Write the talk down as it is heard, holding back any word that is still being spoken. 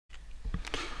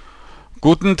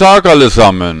Guten Tag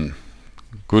allesammen.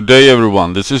 Good day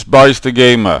everyone. This is Bice the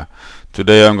Gamer.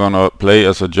 Today I'm gonna play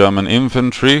as a German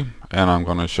infantry and I'm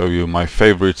gonna show you my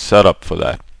favorite setup for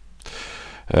that.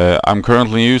 I'm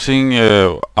currently using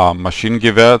a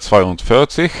Maschinengewehr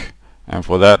 42 and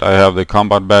for that I have the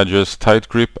combat badges Tight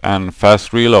Grip and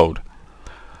Fast Reload.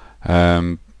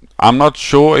 I'm not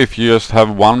sure if you just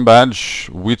have one badge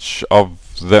which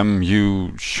of them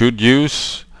you should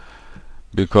use,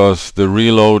 because the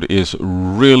reload is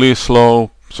really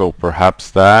slow, so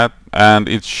perhaps that, and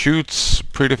it shoots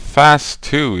pretty fast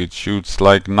too. It shoots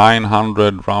like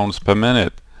 900 rounds per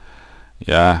minute.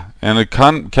 Yeah, and it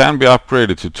can be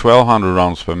upgraded to 1200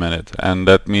 rounds per minute, and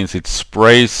that means it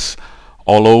sprays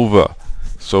all over,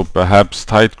 so perhaps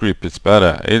Tight Grip is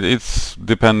better. It's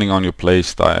depending on your play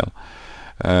style.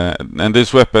 And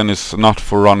this weapon is not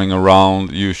for running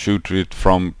around. You shoot it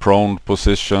from prone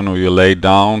position or you lay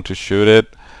down to shoot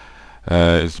it.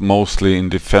 It's mostly in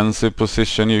defensive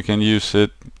position you can use it.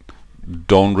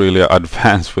 Don't really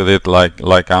advance with it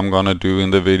like I'm gonna do in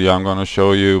the video I'm gonna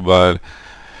show you, but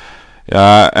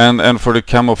yeah, and for the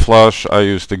camouflage I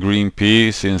use the green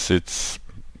pea since it's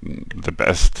the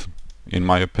best in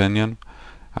my opinion.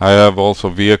 I have also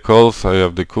vehicles. I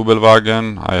have the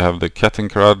Kubelwagen, I have the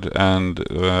Kettenkrad, and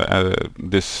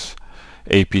this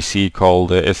APC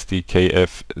called the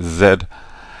SDKF-Z.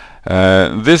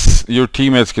 This your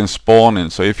teammates can spawn in,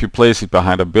 so if you place it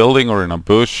behind a building or in a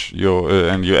bush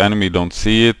and your enemy don't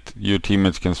see it, your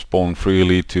teammates can spawn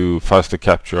freely to faster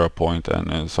capture a point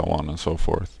and so on and so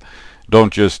forth.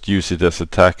 Don't just use it as a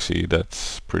taxi.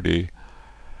 That's pretty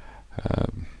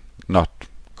not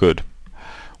good.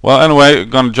 Well, anyway,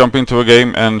 gonna jump into a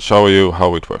game and show you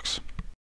how it works.